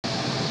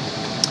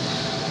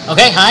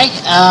Okay, hi.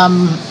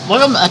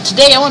 Welcome.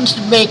 Today I wanted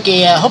to make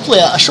hopefully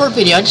a short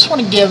video. I just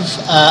want to give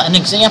an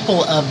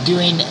example of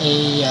doing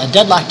a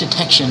deadlock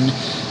detection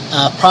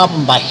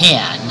problem by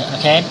hand.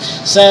 Okay,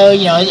 so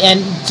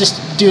and just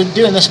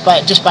doing this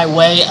by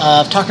way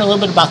of talking a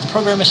little bit about the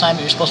program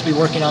assignment you're supposed to be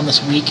working on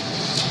this week,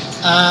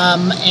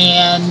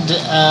 and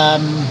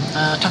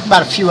talk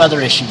about a few other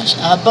issues.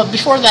 But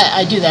before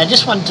I do that, I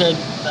just wanted to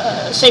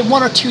say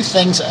one or two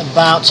things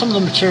about some of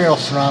the material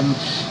from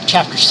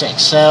Chapter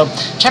 6. So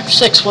Chapter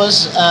 6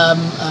 was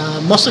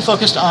mostly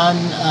focused on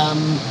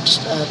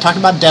just talking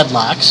about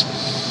deadlocks.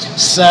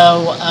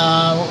 So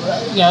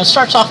it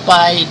starts off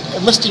by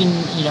listing,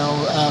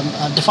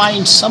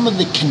 defining some of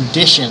the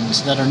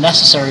conditions that are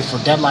necessary for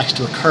deadlocks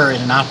to occur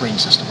in an operating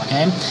system.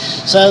 Okay,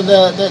 so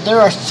there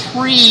are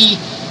three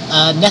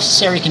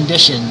necessary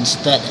conditions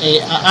that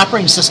an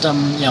operating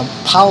system,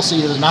 policy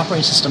that an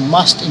operating system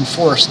must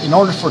enforce in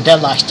order for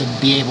deadlocks to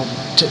be able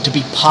to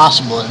be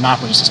possible in an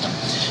operating system.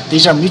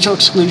 These are mutual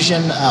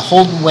exclusion,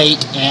 hold and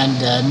wait,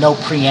 and no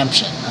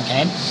preemption.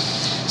 Okay,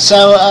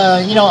 so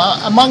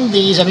among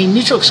these,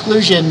 mutual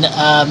exclusion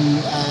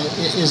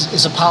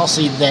is a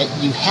policy that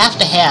you have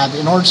to have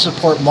in order to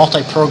support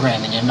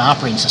multi-programming in an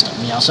operating system.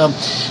 So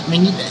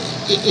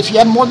if you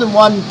have more than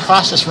one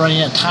process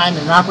running at a time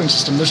in an operating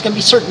system, there's going to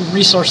be certain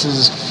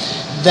resources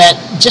that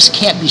just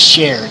can't be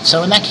shared.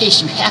 So in that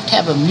case, you have to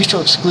have a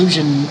mutual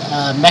exclusion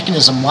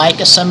mechanism like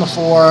a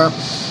semaphore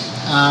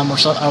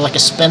or like a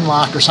spin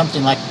lock or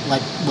something like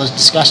was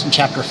discussed in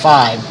Chapter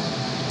 5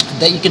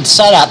 that you can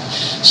set up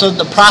so that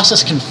the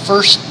process can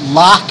first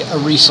lock a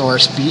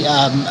resource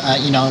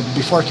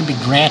before it can be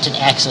granted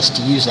access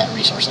to use that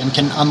resource, and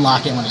can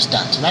unlock it when it's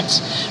done. So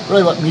that's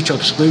really what mutual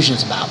exclusion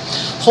is about.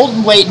 Hold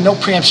and wait and no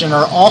preemption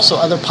are also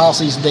other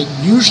policies that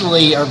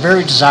usually are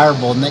very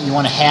desirable and that you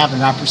want to have in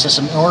an operating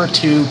system in order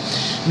to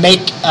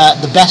make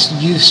the best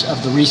use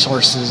of the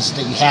resources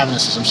that you have in the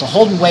system. So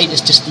hold and wait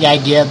is just the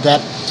idea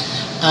that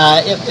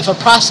if a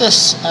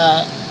process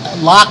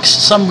locks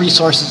some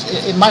resources,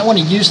 it might want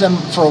to use them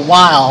for a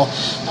while,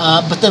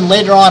 but then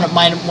later on it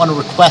might want to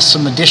request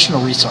some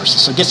additional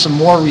resources. So get some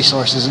more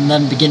resources and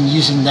then begin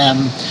using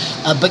them,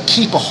 but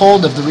keep a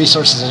hold of the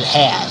resources it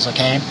has.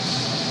 Okay.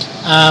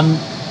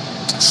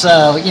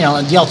 So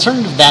the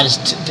alternative to that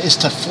is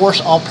to force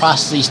all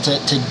processes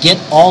to get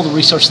all the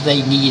resources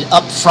they need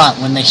up front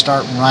when they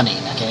start running.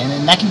 Okay,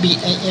 and that can be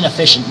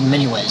inefficient in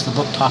many ways. The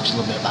book talks a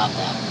little bit about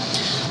that.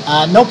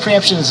 No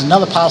preemption is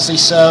another policy,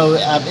 so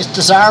it's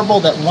desirable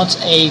that once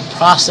a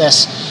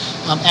process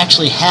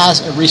actually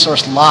has a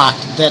resource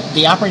locked, that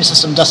the operating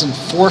system doesn't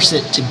force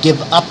it to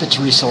give up its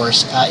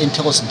resource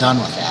until it's done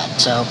with that.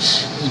 So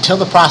until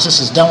the process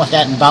is done with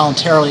that and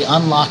voluntarily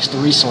unlocks the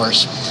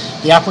resource,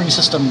 the operating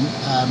system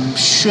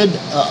should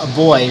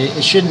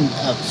it shouldn't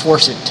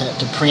force it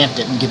to preempt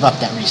it and give up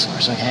that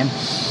resource. Okay.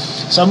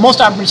 So most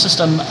operating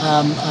systems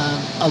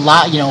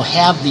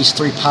have these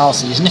three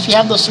policies, and if you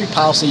have those three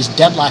policies,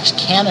 deadlocks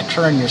can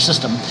occur in your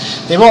system.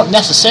 They won't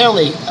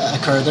necessarily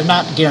occur; they're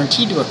not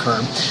guaranteed to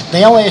occur.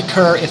 They only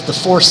occur if the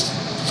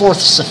fourth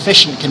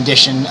sufficient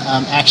condition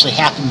actually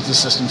happens in the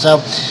system.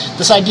 So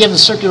this idea of the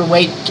circular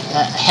wait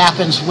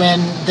happens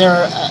when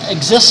there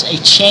exists a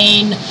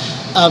chain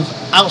of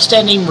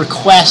outstanding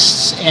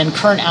requests and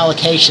current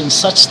allocations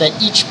such that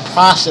each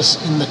process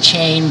in the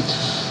chain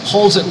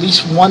holds at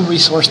least one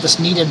resource that's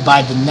needed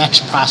by the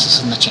next process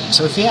in the chain.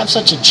 So if you have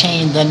such a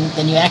chain,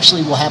 then you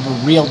actually will have a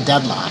real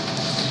deadlock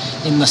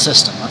in the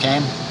system.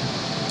 Okay.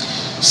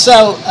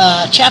 So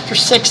Chapter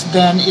 6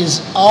 then is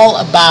all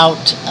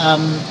about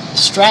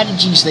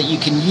strategies that you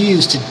can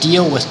use to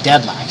deal with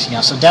deadlocks.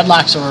 So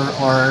deadlocks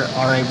are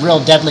a real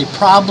deadly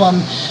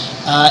problem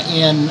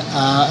in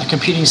a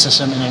computing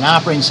system, in an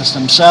operating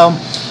system. So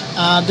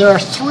there are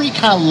three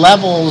kind of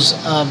levels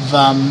of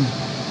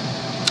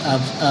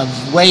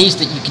ways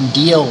that you can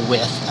deal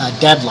with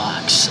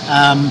deadlocks.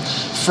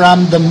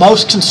 From the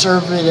most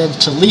conservative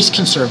to least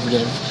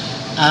conservative,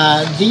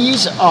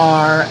 these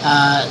are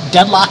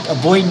deadlock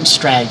avoidance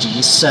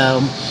strategies.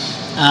 So,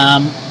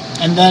 the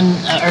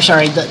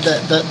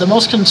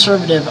most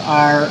conservative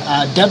are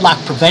deadlock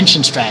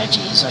prevention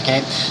strategies.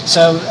 Okay,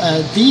 so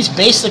these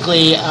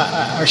basically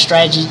are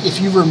strategies.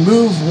 If you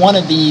remove one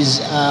of these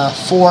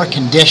four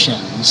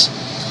conditions.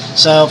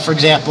 So, for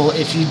example,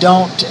 if you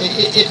don't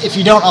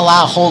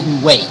allow hold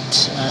and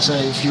wait, so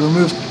if you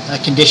remove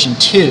condition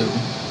 2,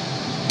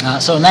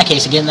 so in that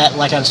case, again, that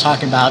like I was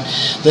talking about,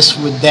 this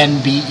would then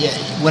be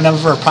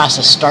whenever a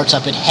process starts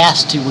up, it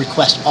has to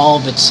request all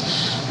of its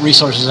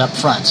resources up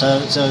front.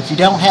 So if you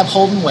don't have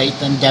hold and wait,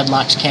 then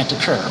deadlocks can't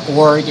occur.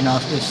 Or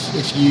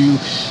if you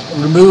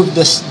remove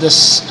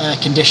this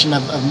condition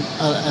of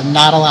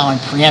not allowing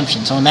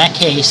preemption. So in that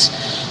case,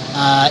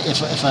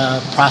 if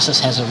a process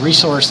has a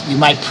resource, you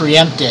might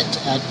preempt it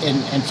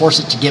and force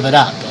it to give it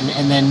up,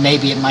 and then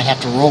maybe it might have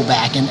to roll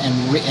back, and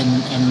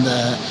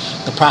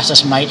the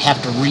process might have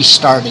to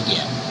restart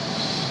again.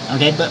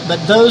 Okay,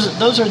 but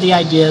those are the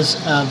ideas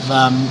of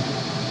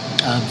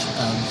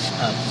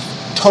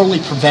totally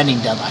preventing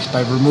deadlocks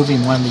by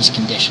removing one of these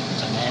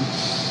conditions. Okay,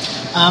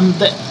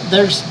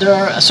 There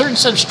are a certain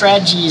set of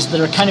strategies that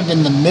are kind of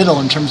in the middle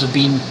in terms of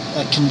being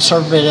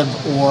conservative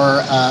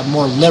or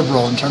more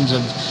liberal in terms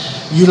of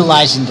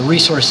utilizing the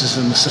resources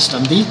in the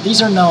system.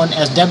 These are known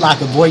as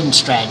deadlock avoidance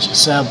strategies.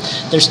 So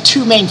there's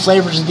two main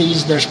flavors of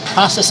these. There's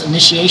process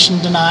initiation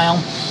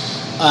denial,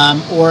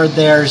 or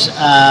there's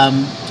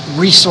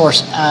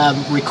resource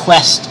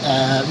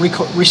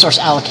resource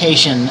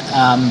allocation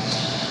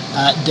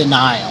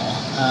denial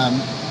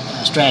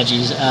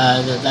strategies.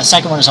 The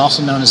second one is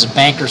also known as a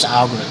banker's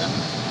algorithm.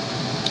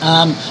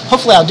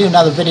 Hopefully I'll do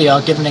another video.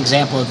 I'll give an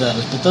example of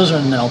those, but those are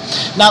in the middle.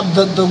 Now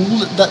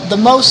the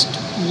most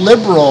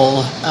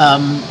liberal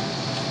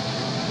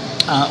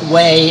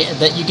way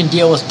that you can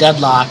deal with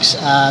deadlocks,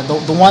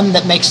 the one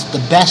that makes the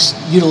best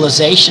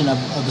utilization of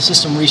the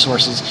system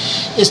resources,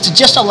 is to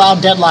just allow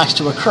deadlocks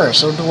to occur.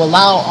 So to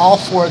allow all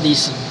four of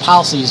these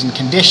policies and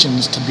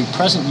conditions to be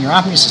present in your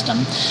operating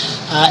system,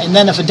 and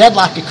then if a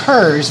deadlock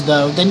occurs,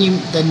 though, then you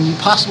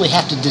possibly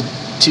have to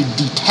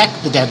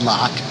detect the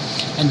deadlock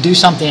and do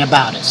something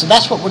about it. So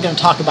that's what we're going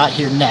to talk about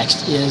here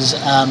next, is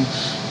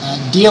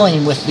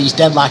dealing with these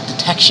deadlock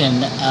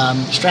detection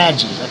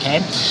strategies.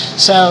 Okay,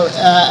 so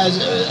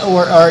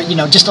or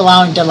just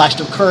allowing deadlocks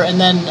to occur, and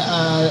then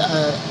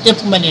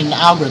implementing an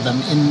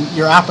algorithm in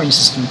your operating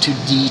system to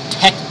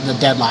detect the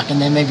deadlock, and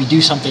then maybe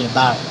do something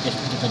about it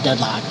if a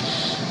deadlock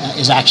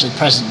is actually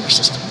present in your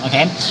system.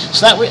 Okay,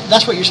 so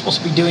that's what you're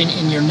supposed to be doing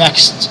in your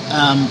next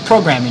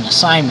programming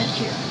assignment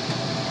here.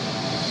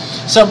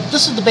 So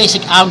this is the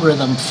basic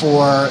algorithm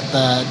for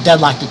the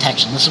deadlock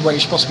detection. This is what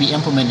you're supposed to be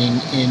implementing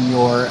in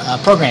your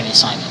programming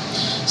assignment.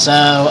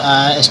 So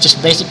it's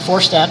just basic 4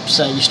 steps.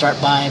 You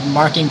start by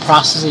marking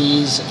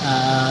processes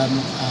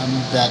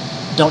that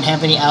don't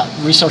have any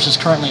resources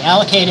currently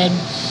allocated,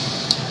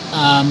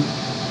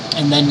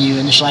 and then you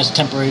initialize a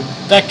temporary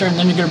vector, and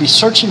then you're going to be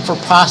searching for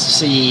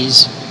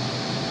processes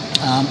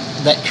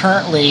that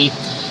currently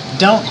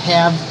don't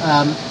have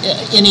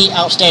any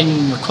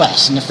outstanding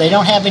requests. And if they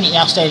don't have any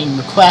outstanding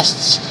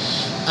requests,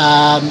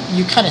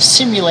 you kind of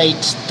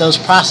simulate those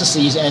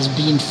processes as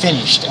being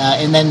finished,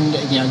 and then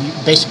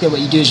basically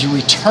what you do is you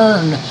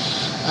return,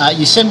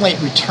 you simulate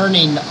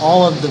returning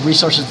all of the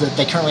resources that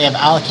they currently have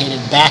allocated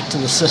back to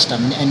the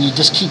system, and you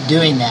just keep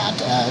doing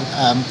that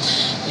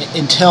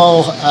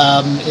until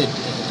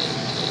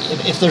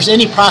if there's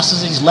any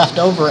processes left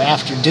over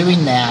after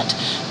doing that,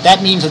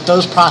 that means that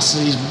those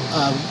processes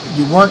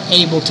you weren't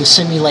able to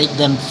simulate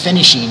them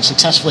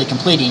successfully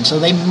completing, so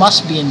they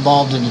must be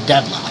involved in a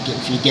deadlock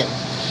if you get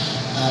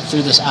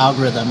through this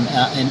algorithm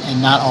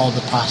and not all of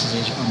the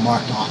processes are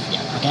marked off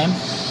yet. Okay,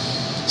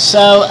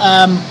 so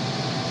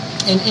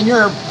in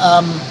your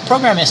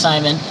programming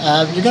assignment,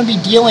 you're going to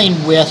be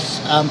dealing with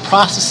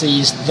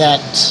processes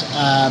that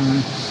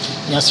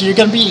so you're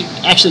going to be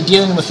actually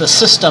dealing with a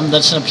system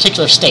that's in a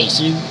particular state.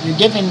 So you're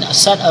given a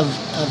set of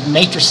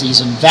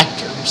matrices and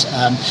vectors.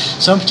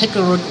 So in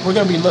particular, we're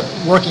going to be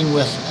working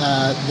with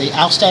the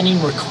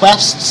outstanding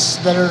requests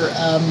that are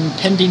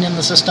pending in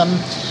the system,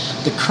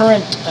 the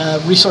current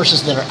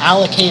resources that are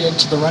allocated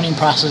to the running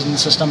process in the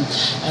system,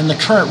 and the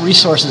current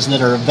resources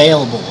that are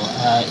available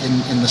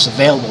in this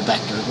available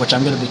vector, which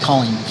I'm going to be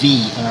calling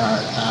V in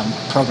our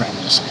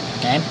programming assignment.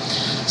 Okay,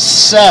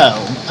 so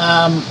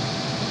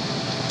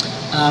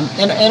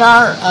in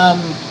our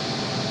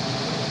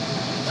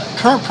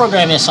current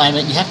programming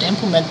assignment, you have to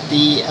implement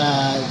the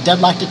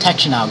deadlock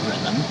detection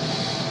algorithm.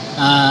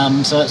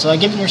 So I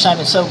give you your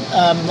assignment. So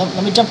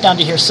let me jump down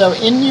to here. So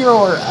in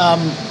your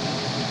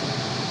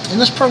in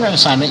this program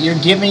assignment, you're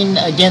giving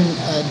again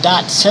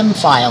 .sim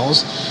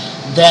files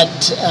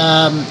that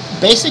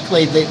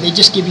basically they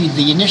just give you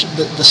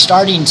the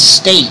starting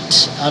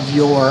state of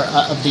your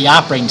of the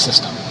operating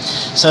system.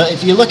 So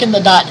if you look in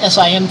the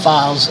 .sim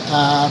files,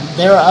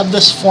 they're of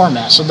this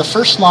format. So the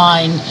first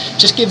line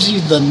just gives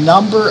you the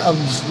number of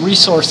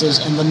resources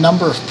and the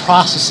number of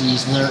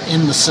processes that are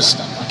in the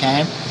system.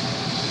 Okay,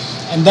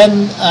 and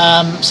then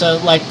so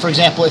like for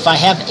example, if I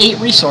have 8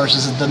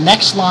 resources, the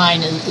next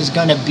line is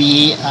going to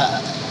be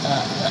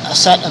a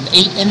set of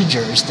 8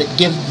 integers that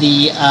give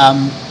the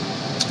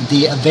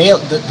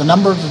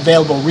number of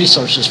available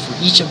resources for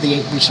each of the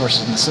 8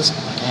 resources in the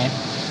system. Okay.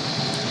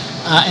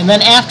 And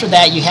then after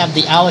that, you have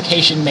the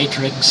allocation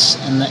matrix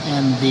and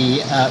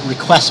the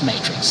request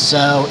matrix.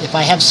 So if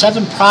I have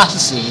 7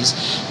 processes,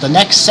 the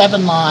next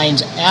 7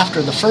 lines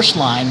after the first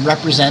line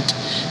represent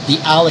the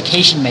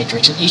allocation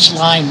matrix, and each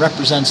line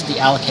represents the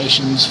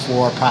allocations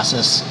for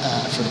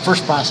for the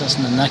first process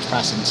and the next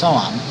process, and so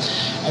on.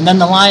 And then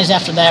the lines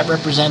after that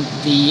represent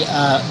the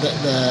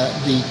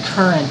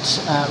current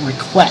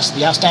request,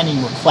 the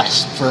outstanding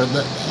request for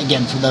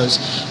for those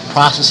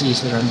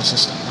processes that are in the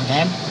system.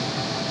 Okay.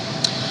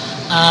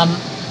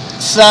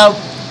 So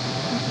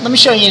let me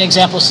show you an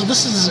example. So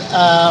this is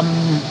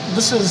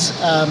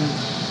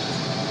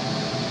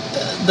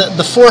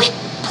the forced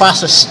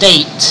process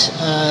state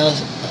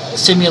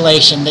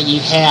simulation that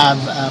you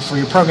have for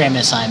your programming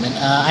assignment.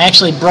 I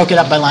actually broke it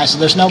up by line, so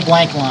there's no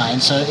blank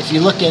line. So if you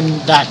look in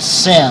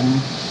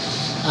 .sim,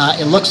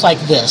 it looks like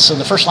this. So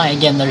the first line,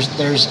 again, there's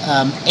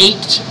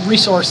 8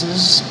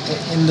 resources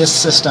in this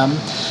system,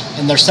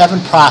 and there's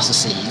 7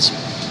 processes.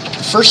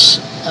 The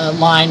first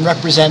line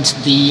represents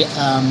the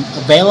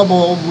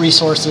available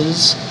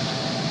resources.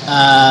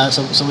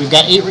 So we've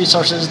got 8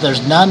 resources.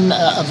 There's none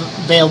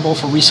available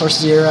for resource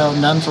 0,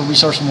 none for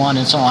resource 1,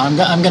 and so on.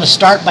 I'm going to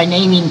start by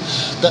naming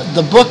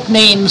the book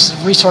names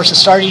resources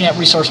starting at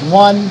resource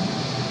 1.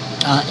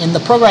 In the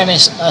programming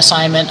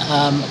assignment,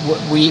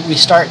 we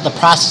start the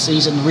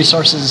processes and the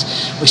resources.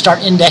 We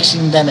start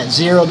indexing them at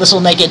 0. This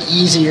will make it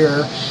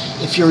easier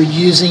if you're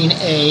using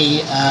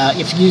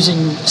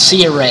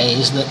C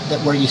arrays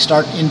where you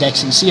start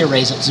indexing C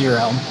arrays at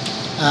 0.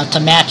 To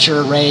match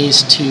your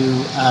arrays to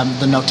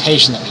the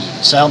notation that we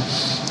use. So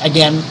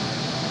again,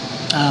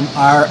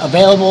 our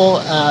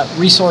available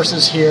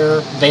resources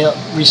here,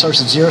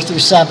 resources 0 through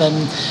 7,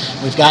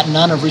 we've got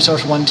none of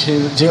resource 1,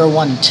 2, 0,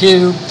 1,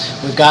 2,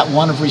 we've got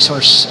 1 of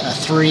resource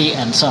 3,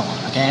 and so on,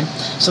 okay?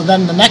 So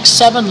then the next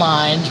 7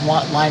 lines,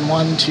 line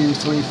 1, 2,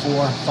 3,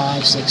 4,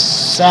 5, 6,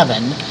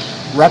 7,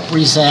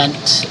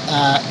 represent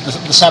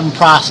the 7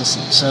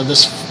 processes. So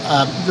this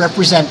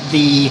represent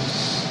the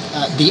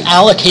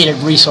allocated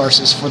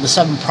resources for the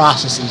 7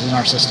 processes in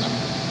our system.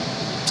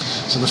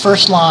 So the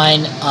first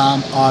line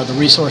are the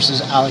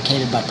resources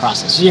allocated by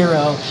process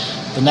 0.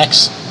 The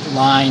next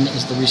line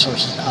is the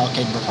resources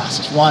allocated by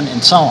process 1,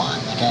 and so on.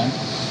 Okay,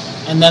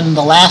 and then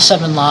the last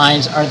 7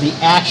 lines are the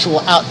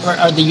actual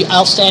are the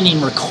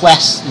outstanding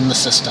requests in the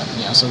system.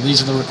 So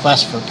these are the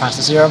requests for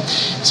process 0.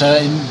 So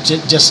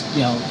just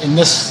in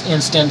this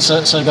instance,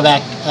 so to go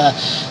back,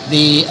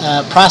 the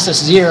process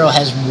 0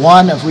 has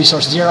 1 of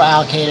resource 0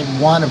 allocated,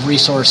 1 of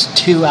resource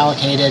 2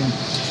 allocated,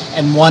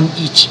 and 1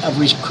 each of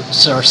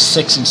resource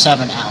 6 and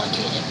 7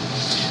 allocated.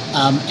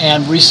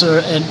 And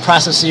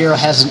process 0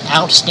 has an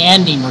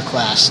outstanding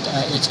request.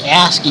 It's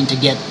asking to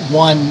get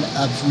 1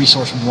 of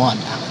resource 1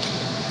 allocated.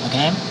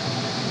 Okay?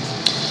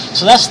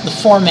 So that's the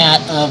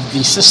format of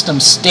the system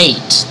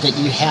state that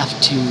you have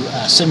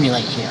to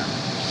simulate here.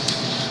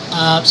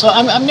 So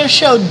I'm going to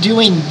show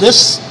doing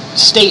this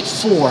state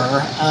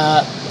 4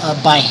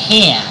 by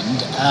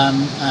hand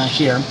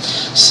here.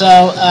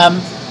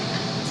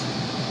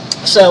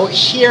 So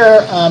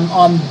here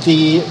on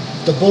the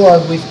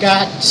board we've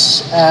got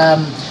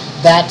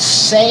that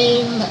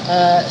same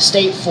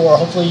state 4.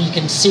 Hopefully you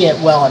can see it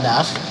well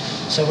enough.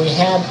 So we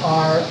had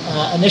our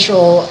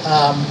initial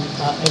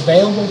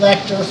available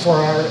vector for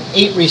our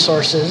 8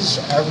 resources.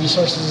 Our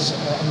resources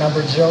are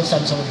numbered 0 to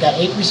 7, so we've got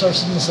 8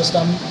 resources in the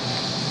system.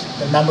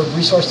 They're numbered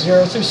resource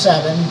 0 through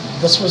 7.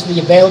 This was the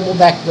available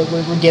vector that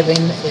we were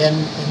giving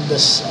in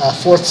this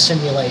 4th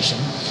simulation.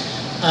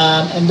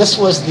 And this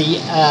was the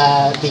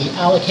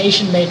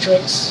allocation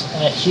matrix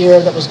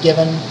here that was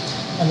given,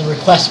 and the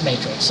request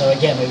matrix. So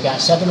again, we've got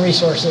 7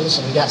 resources,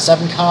 so we've got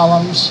 7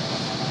 columns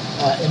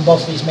in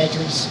both of these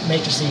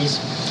matrices,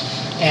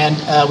 and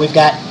we've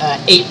got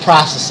 8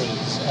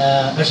 processes.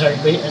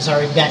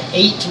 We've got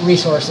 8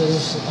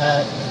 resources,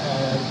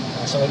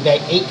 so we've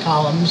got 8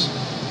 columns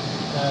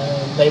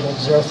labeled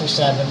 0 through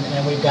 7,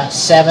 and we've got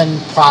 7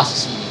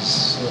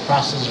 processes. So the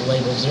processes are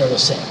labeled 0 to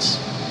 6.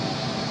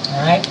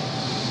 All right.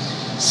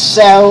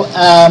 So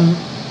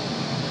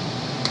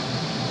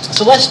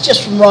so let's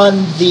just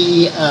run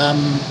the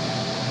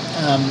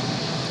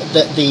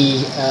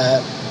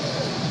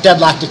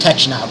deadlock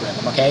detection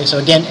algorithm. Okay, so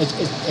again,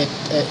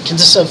 it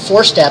consists of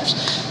 4 steps.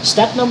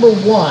 Step number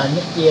 1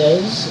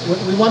 is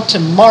we want to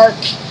mark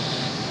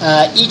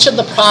each of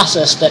these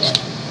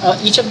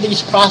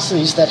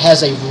processes that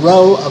has a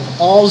row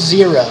of all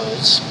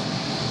zeros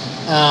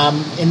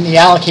in the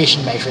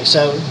allocation matrix.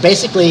 So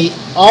basically,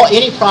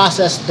 any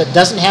process that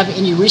doesn't have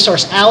any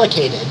resource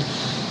allocated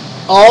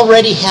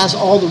already has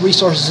all the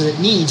resources it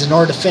needs in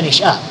order to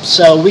finish up.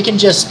 So we can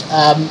just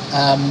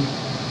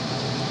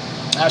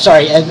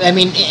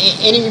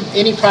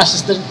any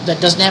process that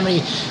doesn't have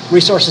any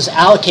resources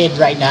allocated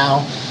right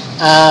now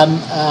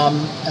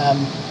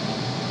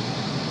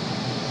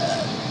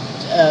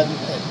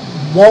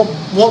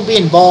won't be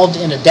involved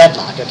in a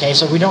deadlock. Okay,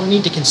 so we don't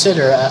need to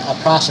consider a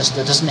process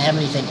that doesn't have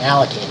anything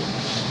allocated.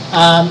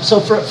 So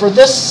for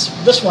this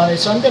one,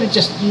 so I'm going to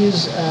just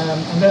use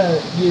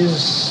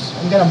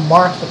I'm going to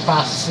mark the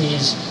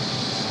processes.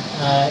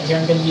 Here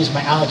I'm going to use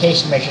my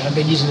allocation matrix. I'm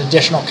going to use an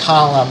additional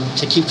column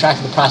to keep track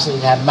of the processes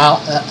that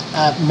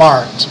have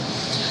marked.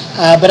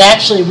 But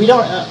actually, we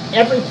don't.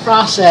 Every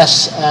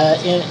process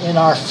in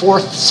our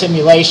 4th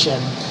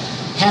simulation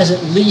has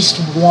at least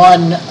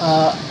 1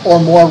 or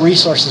more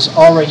resources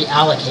already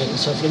allocated.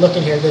 So if you look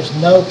in here, there's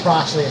no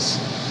process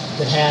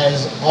that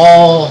has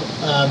all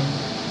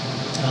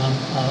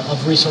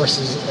of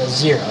resources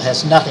 0. It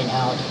has nothing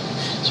allocated.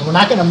 So we're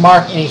not going to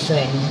mark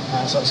anything.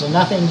 So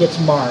nothing gets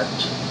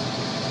marked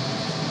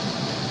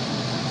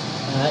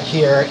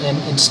here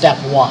in step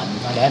 1.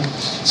 Okay.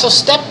 So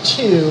step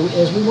 2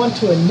 is we want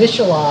to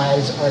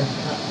initialize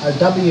our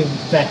W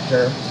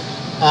vector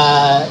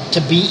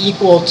to be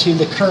equal to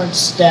the current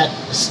state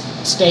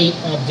state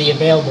of the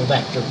available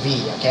vector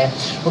v. Okay,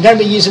 we're going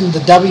to be using the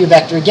w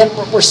vector again.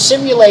 We're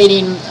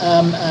simulating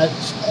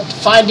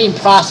finding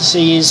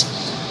processes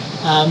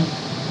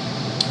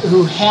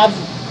who have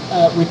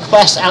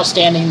requests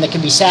outstanding that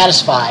can be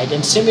satisfied,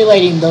 and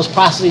simulating those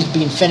processes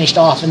being finished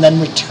off, and then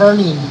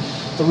returning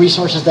the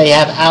resources they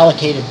have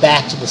allocated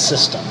back to the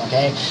system.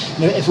 Okay,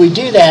 if we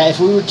do that,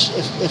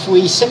 if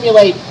we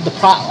simulate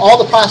all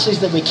the processes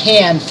that we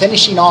can,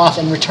 finishing off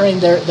and returning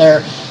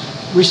their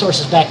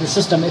resources back to the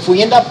system, if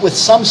we end up with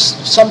some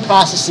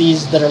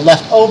processes that are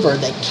left over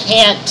that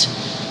can't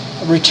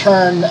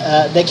return,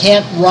 they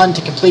can't run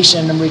to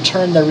completion and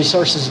return their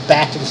resources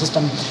back to the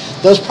system,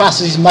 those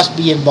processes must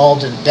be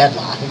involved in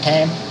deadlock.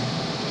 Okay,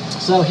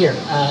 so here,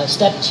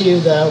 step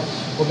 2 though,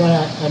 we're going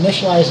to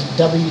initialize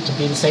w to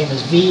be the same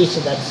as v, so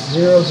that's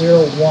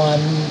 0001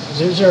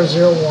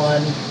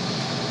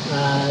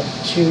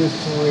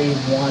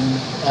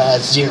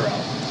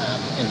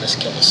 2310 in this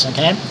case.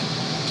 Okay,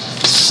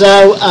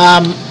 so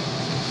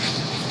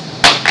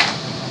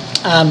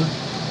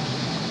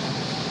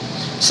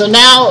so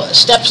now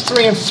steps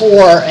 3 and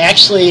 4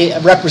 actually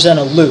represent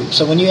a loop.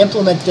 So when you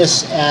implement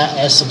this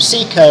as some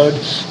C code,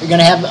 you're going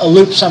to have a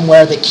loop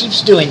somewhere that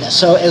keeps doing this.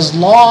 So as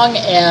long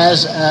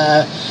as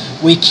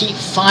we keep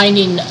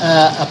finding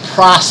a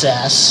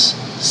process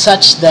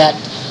such that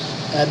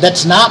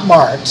that's not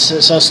marked.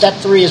 So step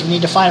 3 is we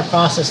need to find a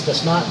process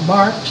that's not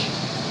marked.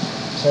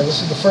 So this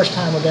is the first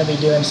time we're going to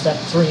be doing step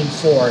 3 and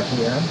 4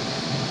 here.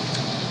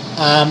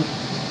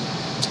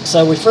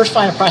 So we first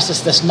find a process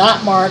that's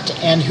not marked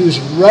and whose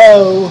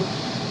row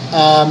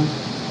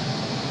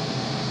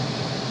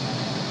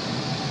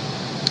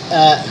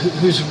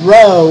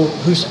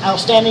whose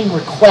outstanding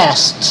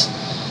request,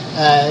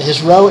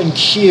 his row in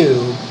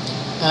queue,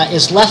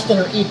 is less than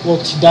or equal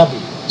to w.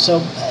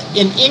 So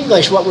in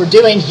English, what we're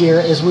doing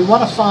here is we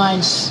want to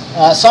find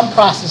some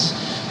process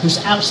whose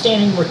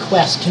outstanding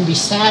request can be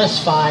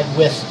satisfied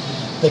with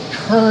the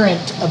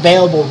current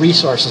available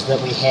resources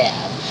that we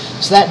have.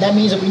 So that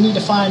means that we need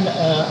to find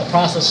a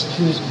process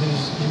who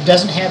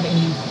doesn't have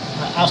any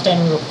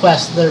outstanding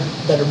requests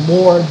that are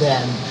more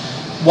than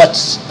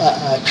what's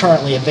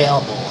currently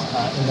available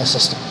in the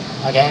system.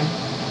 Okay.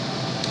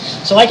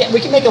 So we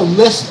can make a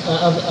list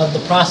of the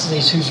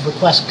processes whose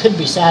requests could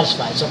be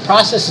satisfied. So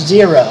process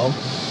 0,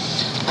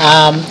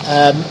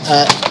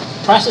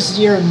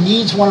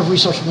 needs one of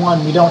resource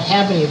 1. We don't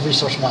have any of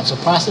resource 1. So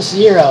process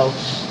 0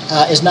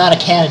 is not a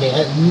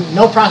candidate.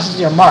 No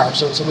processes are marked,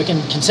 so we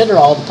can consider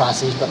all the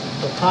processes, but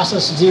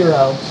process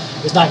 0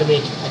 is not going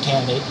to be a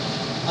candidate.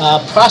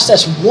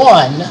 Process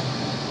 1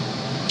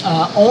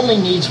 only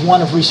needs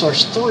one of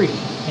resource 3,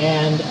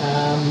 and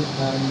I'm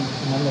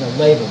going to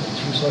label it.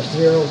 Resource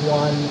 0,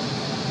 1,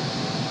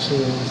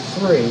 2,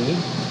 3,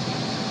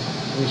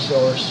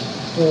 resource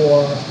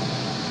 4,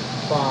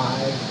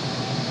 5,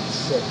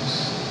 6,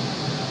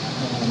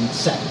 and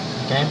 7.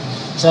 Okay,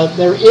 so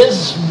there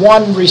is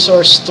one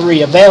resource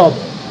 3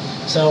 available.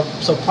 So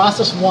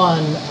process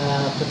 1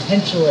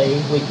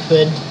 potentially we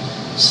could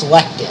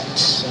select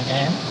it.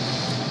 Okay,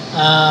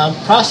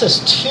 process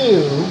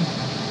 2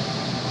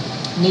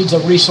 needs a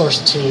resource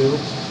 2.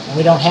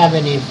 We don't have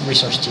any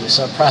resource 2,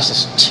 so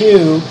process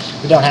 2,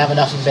 we don't have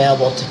enough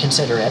available to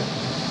consider it.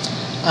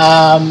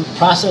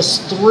 Process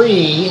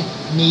 3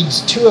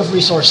 needs 2 of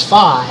resource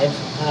 5,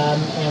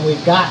 and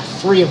we've got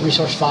 3 of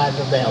resource 5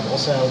 available,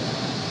 so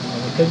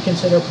we could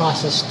consider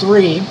process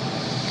 3.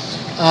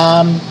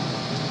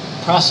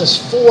 Process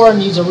 4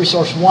 needs a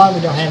resource 1, we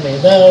don't have any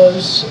of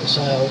those,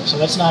 so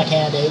that's not a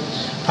candidate.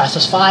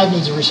 Process 5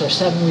 needs a resource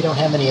 7, we don't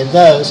have any of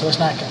those, so it's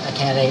not a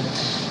candidate.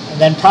 And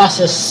then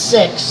process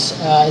 6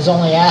 is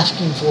only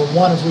asking for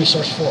 1 of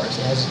resource 4.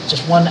 So it has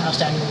just one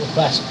outstanding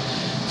request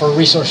for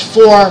resource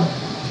 4.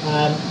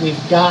 We've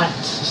got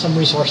some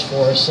resource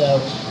 4, so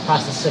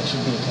process 6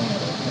 would be a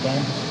candidate. Okay.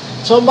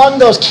 So among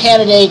those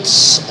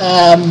candidates,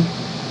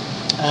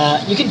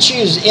 you can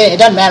choose. It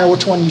doesn't matter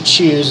which one you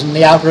choose, and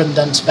the algorithm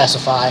doesn't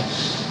specify.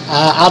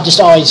 I'll just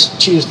always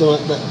choose the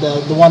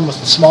one with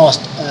the smallest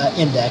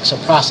index, so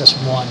process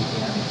 1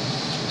 here.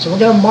 So we're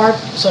going to mark,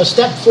 so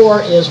step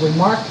 4 is we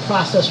mark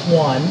process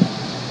 1.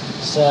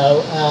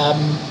 So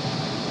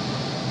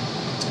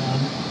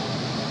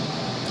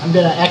I'm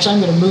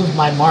going to move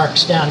my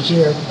marks down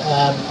here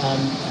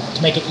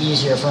to make it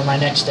easier for my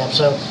next step.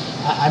 So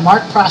I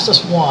marked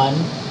process 1.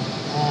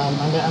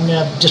 I'm going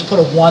to just put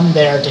a 1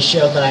 there to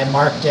show that I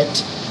marked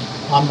it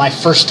on my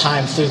first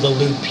time through the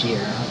loop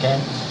here.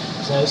 Okay.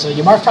 So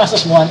you mark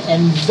process 1,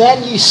 and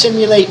then you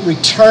simulate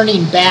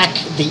returning back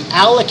the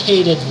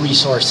allocated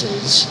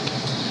resources.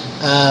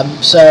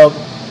 So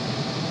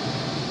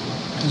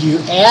you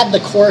add the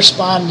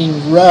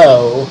corresponding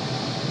row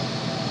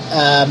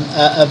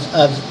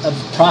of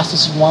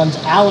process 1's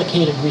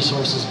allocated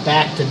resources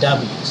back to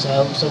W.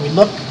 So we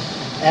look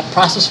at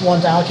process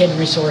 1's allocated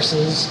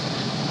resources.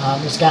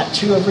 It's got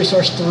 2 of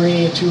resource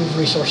 3 and 2 of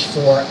resource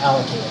 4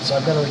 allocated. So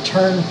I'm going to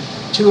return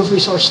 2 of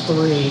resource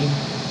 3.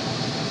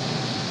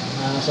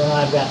 So now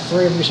I've got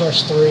 3 of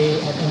resource 3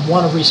 and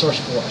 1 of resource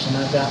 4. So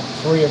now I've got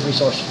 3 of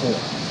resource 4.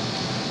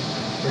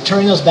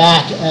 returning those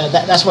back.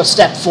 That's what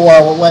step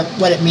 4,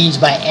 what it means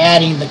by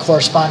adding the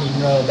corresponding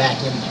row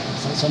back in there.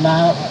 So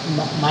now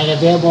my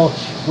available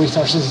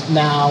resources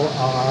now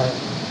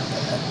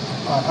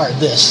are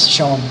this,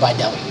 shown by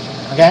W.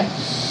 Okay?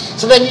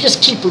 So then you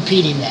just keep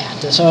repeating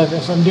that. So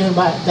if I'm doing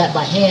that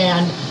by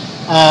hand,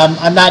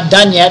 I'm not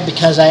done yet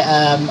because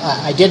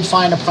I did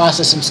find a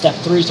process in step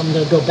 3, so I'm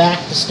going to go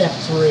back to step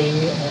 3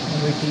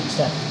 and repeat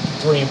step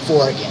 3 and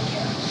 4 again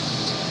here.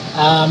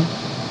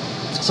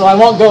 So I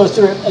won't go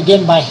through it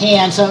again by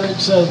hand. So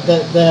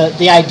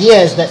the idea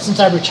is that since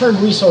I returned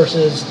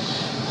resources,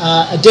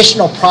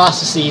 additional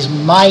processes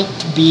might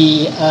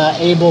be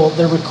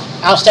their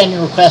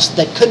outstanding requests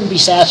that couldn't be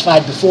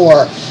satisfied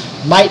before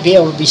might be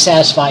able to be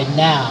satisfied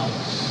now.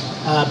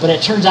 But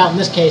it turns out in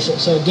this case,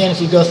 so again,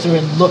 if you go through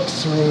and look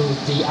through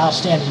the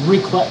outstanding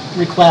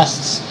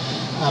requests,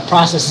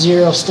 process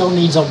 0 still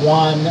needs a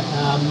 1.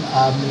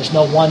 There's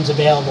no 1s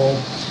available.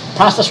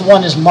 Process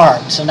 1 is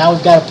marked, so now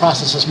we've got a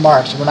process that's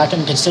marked, so we're not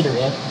going to consider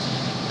it.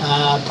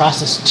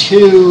 Process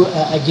 2,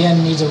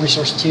 again, needs a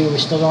resource 2. We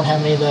still don't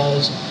have any of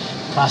those.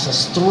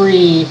 Process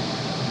 3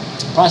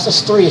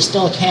 is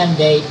still a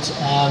candidate.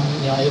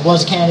 It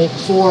was a candidate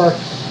before.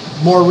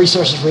 More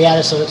resources were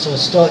added, so it's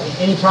still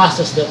any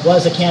process that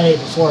was a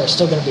candidate before is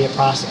still going to be a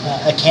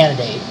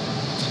candidate.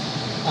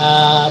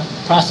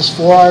 Process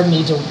 4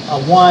 needs a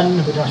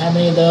 1. We don't have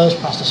any of those.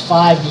 Process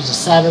 5 needs a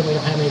 7. We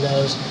don't have any of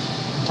those.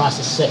 And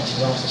process 6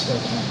 is also still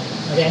a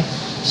candidate. Okay.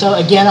 So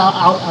again,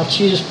 I'll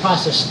choose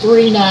process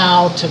 3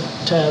 now to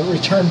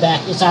return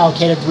back its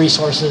allocated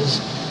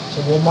resources.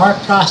 So we'll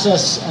mark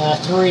process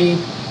 3.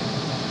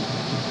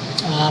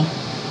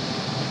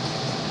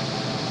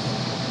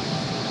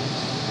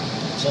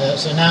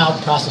 So now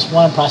process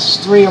 1 and process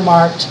 3 are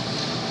marked,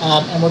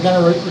 and we're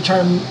going to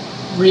return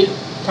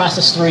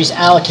process 3's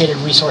allocated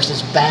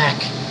resources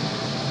back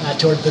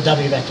toward the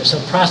W vector. So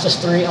process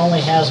 3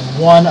 only has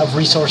 1 of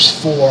resource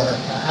 4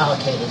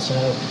 allocated. So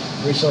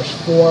resource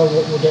 4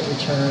 will get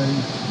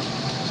returned.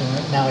 So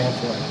now we have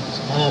 4.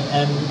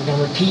 And we're going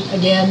to repeat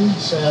again.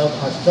 So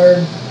our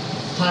third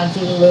time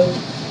through the loop,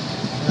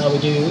 we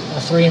do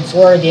 3 and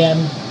 4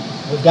 again.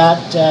 We've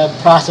got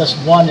process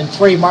 1 and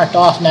 3 marked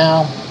off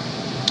now.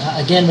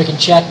 Again, we can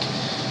check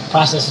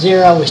process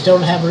 0. We still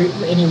don't have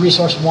any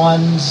resource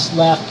 1s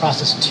left.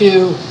 Process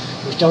 2,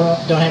 we still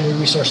don't have any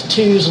resource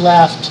 2s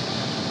left.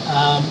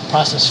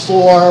 Process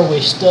 4,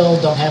 we still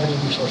don't have any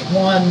resource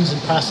 1s.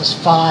 And process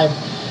 5,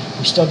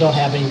 we still don't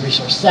have any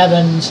resource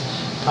 7s.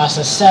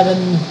 Process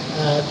 7,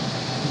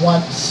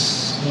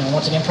 once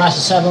again,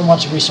 process 7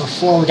 wants a resource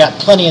 4. We got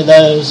plenty of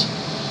those.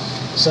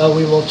 So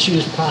we will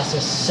choose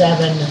process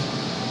 7.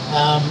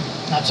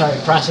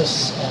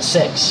 Process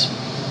 6.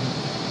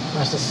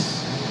 Process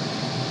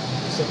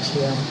 6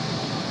 here.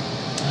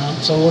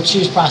 So we'll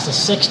choose process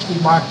 6 to be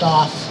marked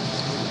off.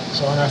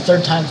 So on our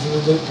third time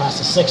through the loop,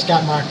 process 6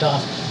 got marked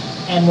off,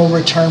 and we'll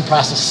return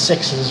process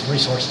 6's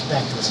resources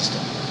back to the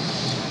system.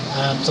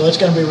 So it's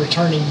going to be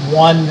returning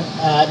 1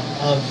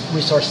 of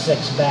resource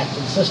 6 back to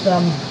the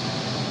system.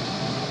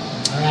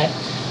 All right.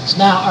 So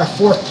now our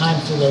fourth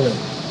time through the loop.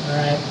 All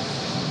right.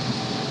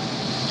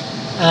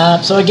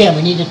 So again,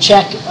 we need to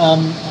check,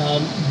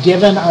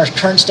 given our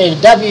current state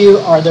of W,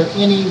 are there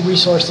any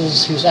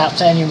resources whose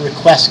outstanding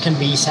requests can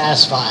be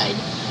satisfied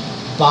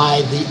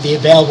by the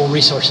available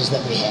resources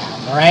that we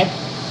have, all right?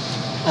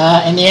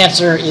 And the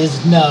answer is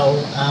no.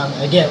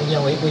 Again,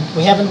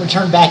 we haven't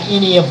returned back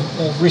any of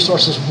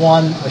resources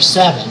 1 or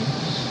 7.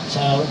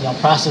 So,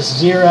 process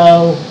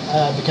 0,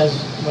 because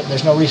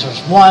there's no resource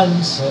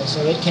 1,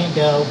 so it can't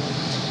go.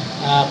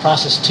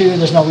 Process 2,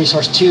 there's no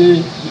resource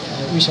 2s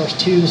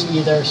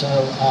either, so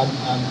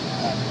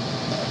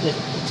it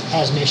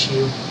has an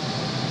issue.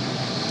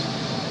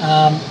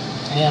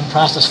 And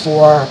process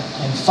 4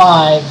 and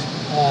 5,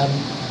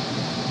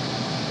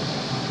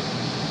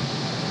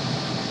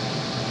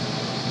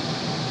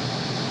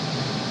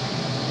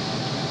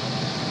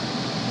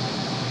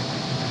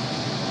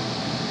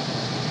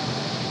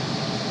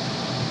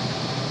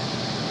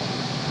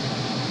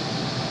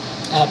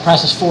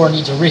 process 4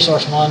 needs a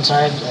resource 1.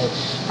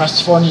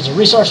 Process 4 needs a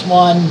resource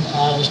 1.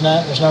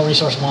 There's no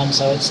resource 1,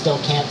 so it still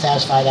can't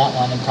satisfy that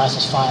one. And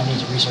process 5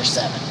 needs a resource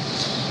 7.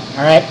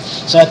 All right.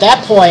 So at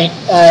that point,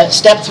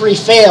 step 3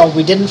 failed.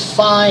 We didn't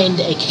find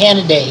a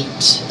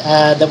candidate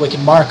that we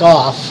could mark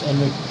off and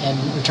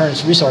return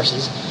its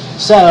resources.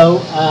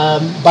 So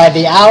by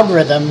the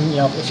algorithm,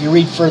 if you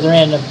read further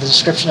in of the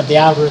description of the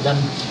algorithm,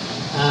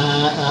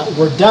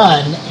 we're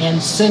done. And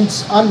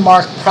since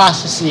unmarked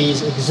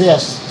processes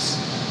exists,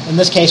 in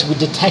this case, we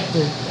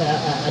detected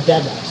a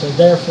deadlock. So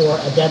therefore,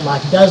 a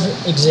deadlock does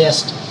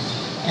exist,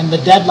 and the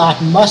deadlock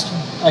must,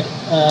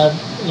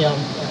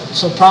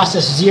 so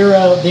process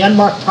 0, the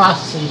unmarked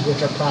processes,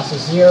 which are process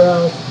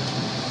 0,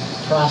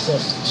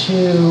 process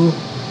 2,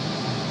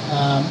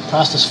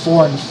 process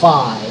 4 and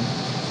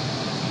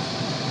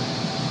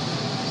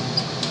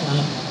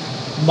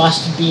 5,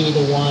 must be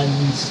the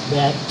ones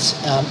that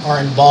are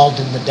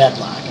involved in the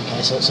deadlock.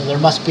 Okay, so there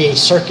must be a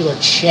circular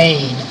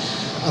chain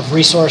of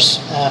resource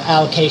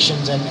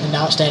allocations and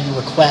outstanding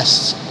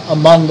requests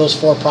among those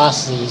 4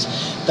 processes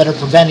that are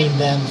preventing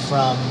them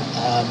from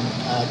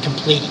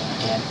completing.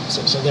 Okay?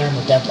 So they're in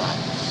the deadlock.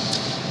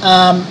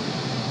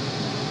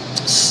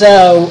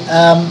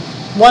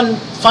 One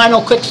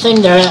final quick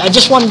thing there. I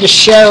just wanted to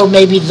show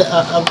maybe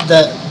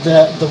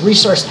the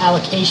resource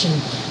allocation,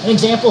 an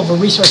example of a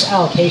resource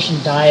allocation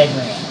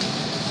diagram.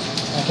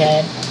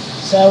 Okay,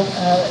 so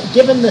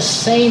given the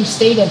same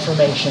state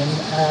information,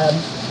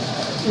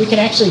 we can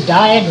actually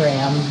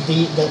diagram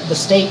the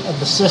state of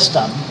the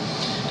system,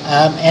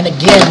 and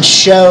again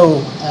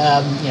show,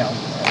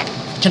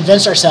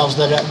 convince ourselves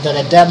that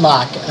a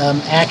deadlock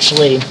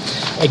actually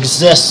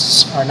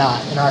exists or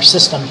not in our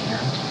system here.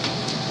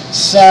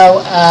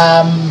 So,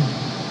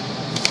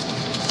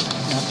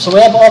 so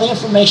we have all the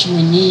information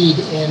we need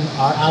in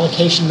our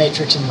allocation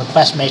matrix and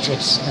request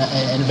matrix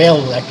and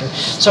available vector.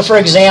 So, for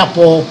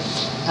example,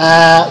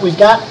 we've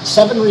got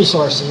 7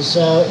 resources.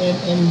 So,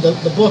 in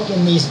the book,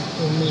 in these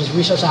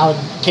resource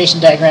allocation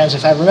diagrams,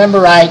 if I remember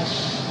right,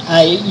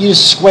 I use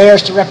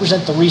squares to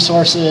represent the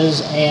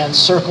resources and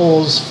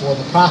circles for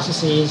the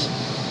processes.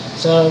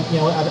 So,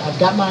 I've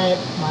got my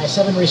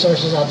 7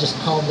 resources. I'll just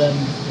call them,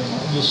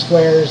 use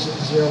squares,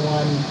 0,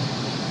 1,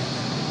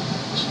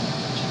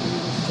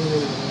 2,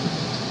 3,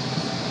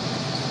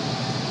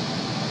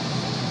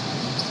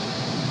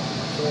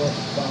 4,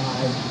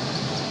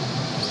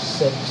 5,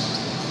 6,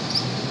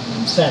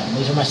 and 7.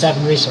 These are my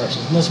 7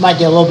 resources. And this might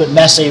get a little bit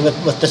messy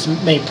with this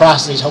many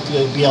processes.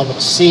 Hopefully you'll be able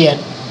to see it.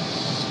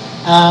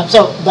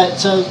 So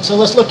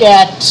let's look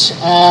at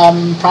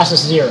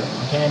process 0.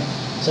 Okay,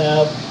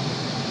 so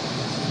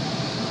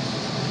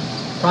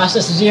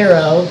process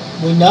 0,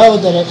 we know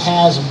that it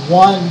has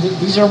 1.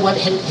 These are what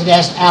it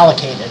has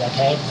allocated.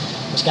 Okay,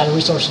 it's got a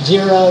resource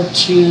 0,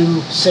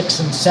 2, 6,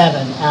 and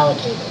 7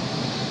 allocated.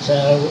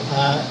 So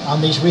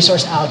on these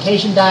resource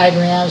allocation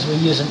diagrams, we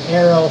use an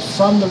arrow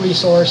from the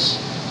resource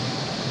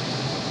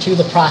to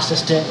the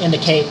process to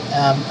indicate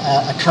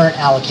a current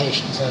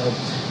allocation. So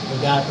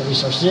we've got a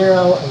resource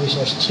 0, a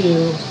resource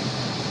 2,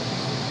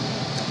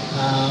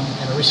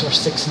 and a resource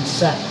 6 and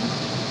 7.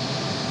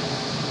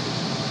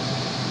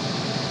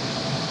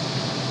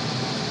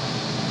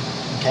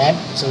 Okay,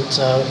 so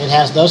it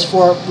has those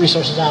 4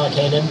 resources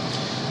allocated.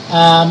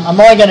 I'm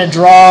only going to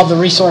draw the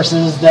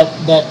resources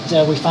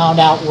that we found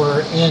out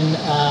were in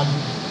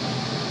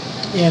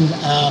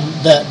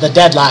the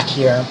deadlock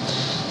here.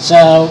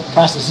 So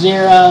process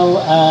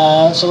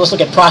 0. So let's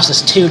look at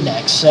process 2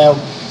 next. So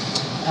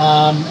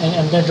and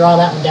I'm going to draw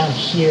that one down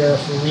here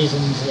for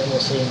reasons that we'll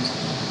see in a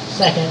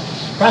second.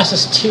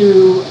 Process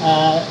 2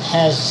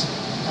 has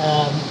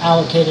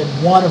allocated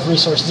 1 of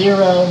resource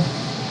 0,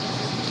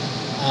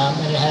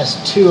 and it has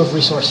 2 of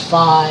resource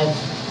 5.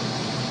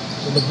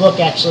 So the book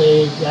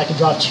actually, I can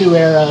draw 2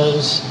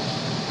 arrows.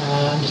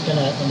 I'm just going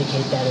to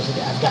indicate that as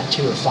I've got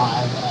 2 or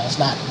 5. It's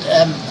not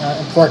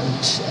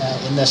important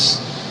in this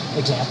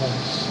example.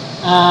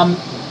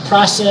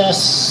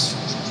 Process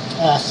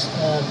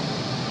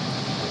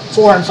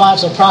 4 and 5.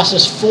 So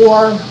process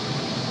 4,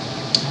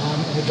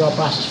 let me draw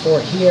process 4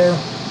 here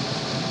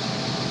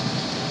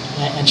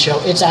and show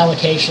its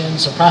allocation.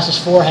 So process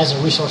 4 has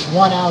a resource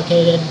 1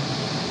 allocated,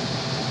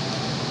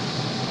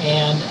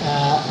 and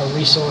a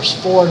resource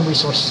 4 and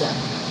resource 7.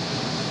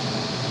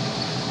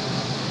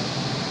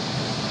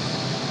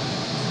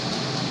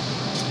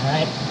 All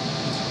right,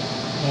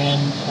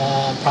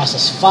 and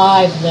process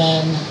 5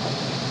 then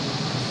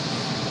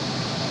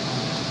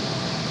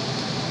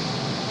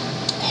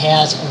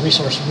has a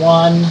resource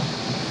 1,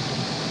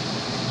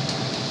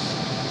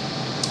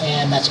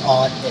 and that's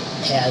all it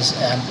has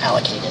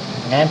allocated.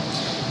 Okay.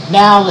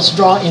 Now let's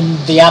draw in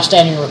the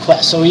outstanding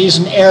request. So we use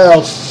an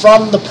arrow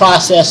from the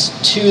process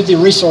to the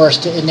resource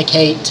to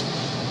indicate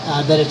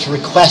that it's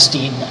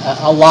requesting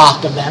a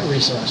lock of that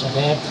resource.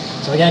 Okay,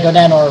 so we're going to go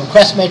down to our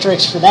request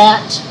matrix for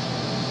that.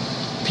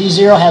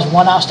 P0 has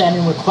 1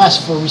 outstanding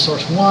request for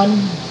resource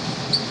 1.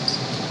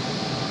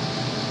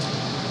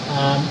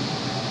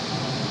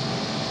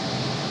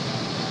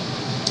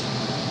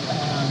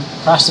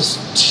 Process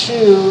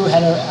 2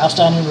 had an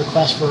outstanding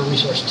request for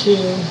resource 2.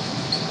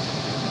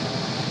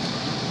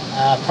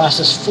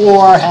 Process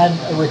 4 had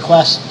a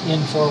request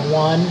in for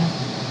 1.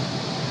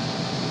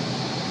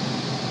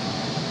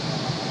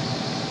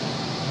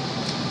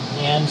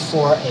 And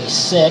for a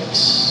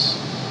 6.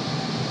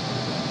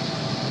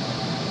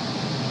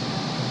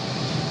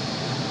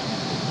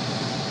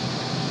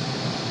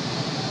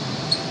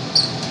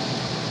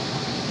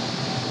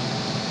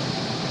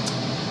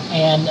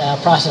 And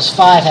process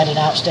 5 had an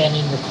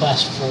outstanding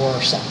request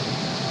for 7.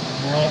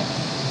 All right.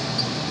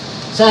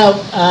 So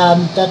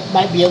that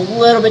might be a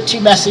little bit too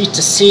messy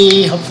to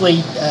see. Hopefully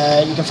you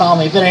can follow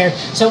me a bit here.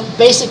 So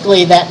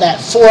basically that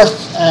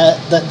fourth,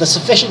 the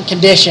sufficient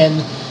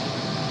condition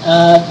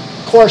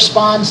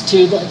corresponds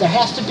to, there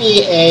has to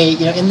be a,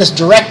 in this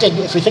directed,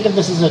 if we think of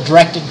this as a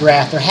directed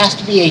graph, there has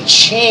to be a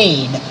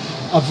chain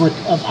of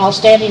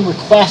outstanding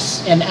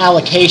requests and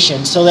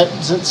allocations so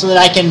that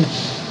I can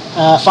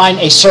find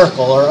a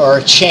circle or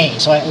a chain.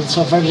 So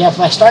for example, if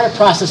I start at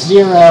process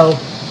 0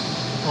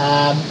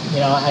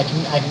 it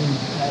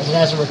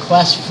has a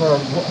request for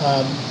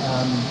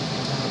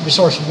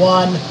resource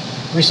 1.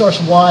 Resource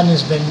 1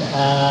 has been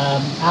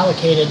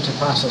allocated to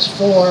process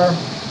 4.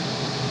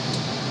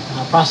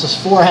 Process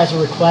 4 has a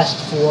request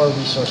for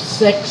resource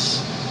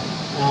 6,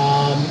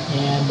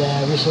 and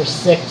resource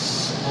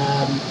 6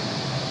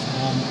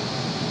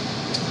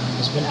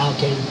 has been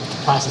allocated to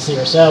process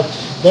 0. So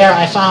there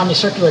I found a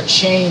circular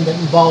chain that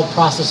involved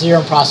process 0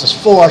 and process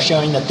 4,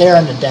 showing that they're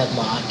in a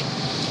deadlock.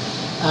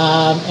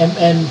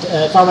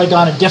 If I would have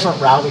gone a different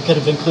route, we could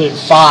have included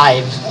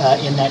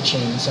 5 in that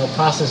chain. So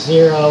process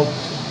 0,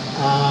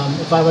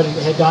 if I would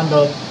have gone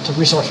to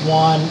resource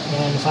 1,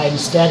 and if I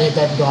instead had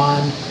then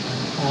gone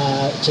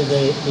to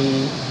the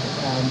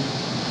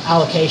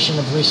allocation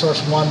of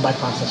resource 1 by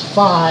process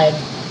 5,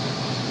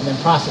 and then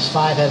process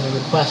 5 has a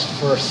request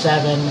for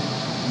 7,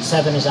 and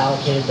 7 is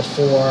allocated to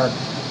 4,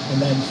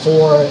 and then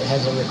 4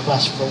 has a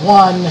request for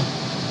 1,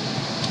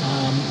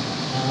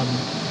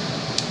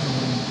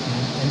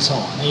 and so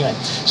on. Anyway,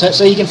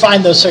 so you can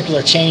find those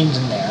circular chains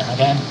in there,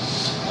 okay?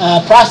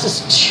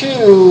 Process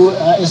 2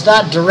 is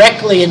not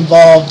directly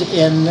involved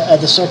in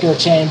the circular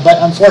chain, but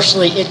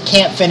unfortunately it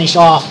can't finish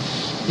off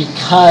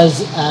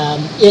because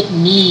it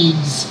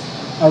needs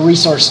a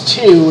resource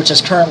 2, which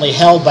is currently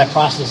held by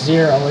process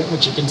 0,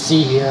 which you can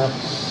see here.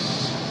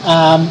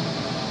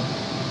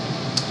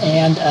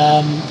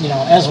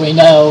 As we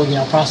know,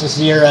 process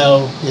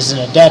 0 is in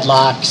a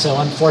deadlock, so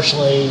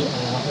unfortunately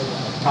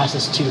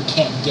process 2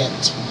 can't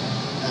get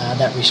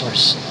that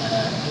resource.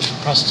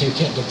 Process 2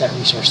 can't get that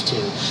resource 2,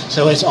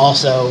 so it's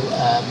also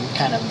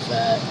kind of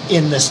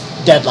in this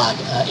deadlock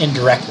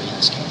indirectly in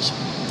this case.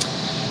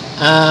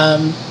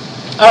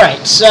 All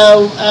right,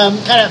 so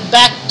kind of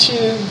back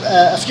to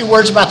a few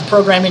words about the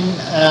programming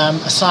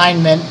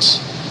assignment.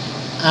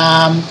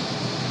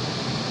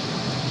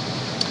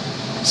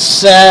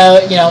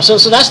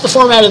 So that's the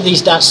format of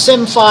these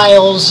 .sim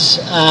files.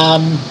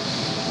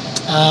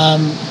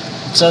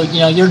 So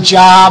your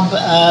job,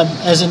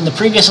 as in the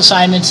previous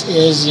assignments,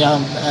 is you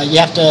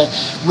have to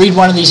read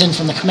one of these in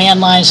from the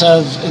command line.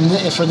 So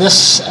for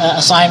this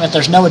assignment,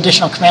 there's no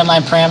additional command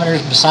line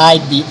parameters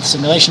beside the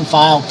simulation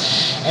file,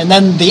 and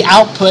then the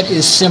output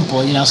is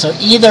simple. So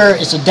either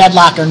it's a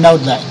deadlock or no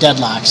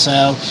deadlock.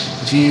 So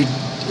if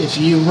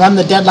you run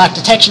the deadlock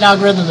detection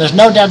algorithm, there's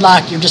no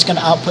deadlock. You're just going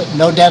to output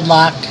no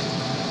deadlock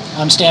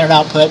on standard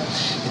output.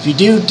 If you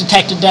do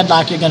detect a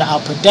deadlock, you're going to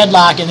output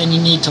deadlock, and then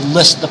you need to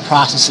list the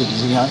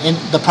processes. In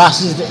the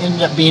processes that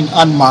ended up being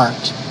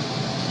unmarked,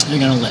 you're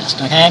going to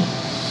list. Okay.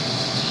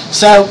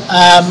 So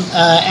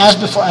as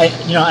before,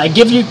 I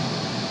give you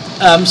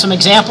some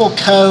example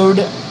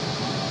code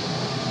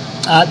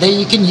that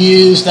you can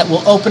use that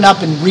will open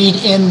up and read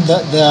in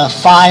the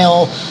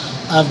file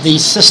of the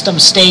system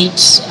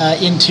states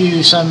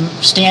into some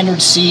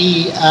standard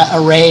C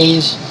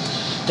arrays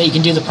that you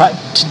can do the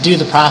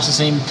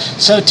processing.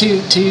 So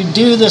to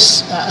do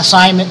this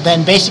assignment,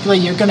 then basically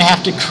you're going to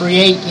have to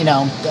create, you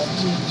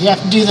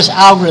have to do this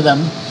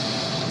algorithm,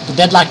 the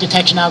deadlock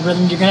detection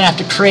algorithm. You're going to have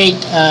to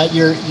create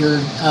your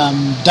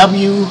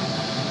W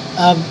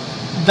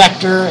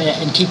vector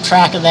and keep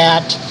track of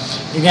that.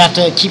 You're going to have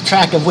to keep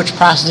track of which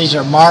processes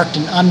are marked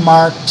and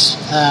unmarked,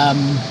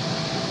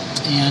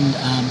 and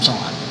so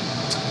on.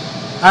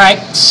 All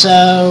right,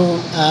 so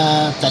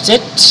that's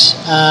it.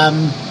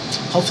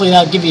 Hopefully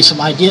that'll give you some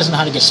ideas on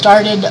how to get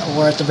started,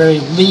 or at the very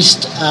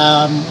least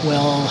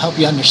will help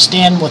you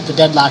understand what the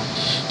deadlock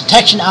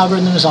detection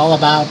algorithm is all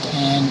about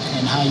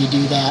and how you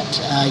do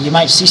that. You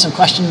might see some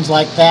questions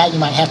like that. You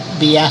might have to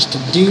be asked to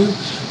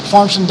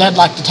perform some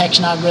deadlock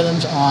detection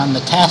algorithms on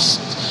the tests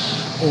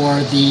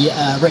or the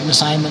written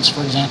assignments,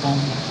 for example.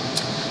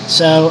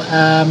 So,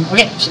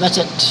 okay, so that's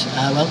it.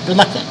 Well, good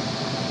luck then.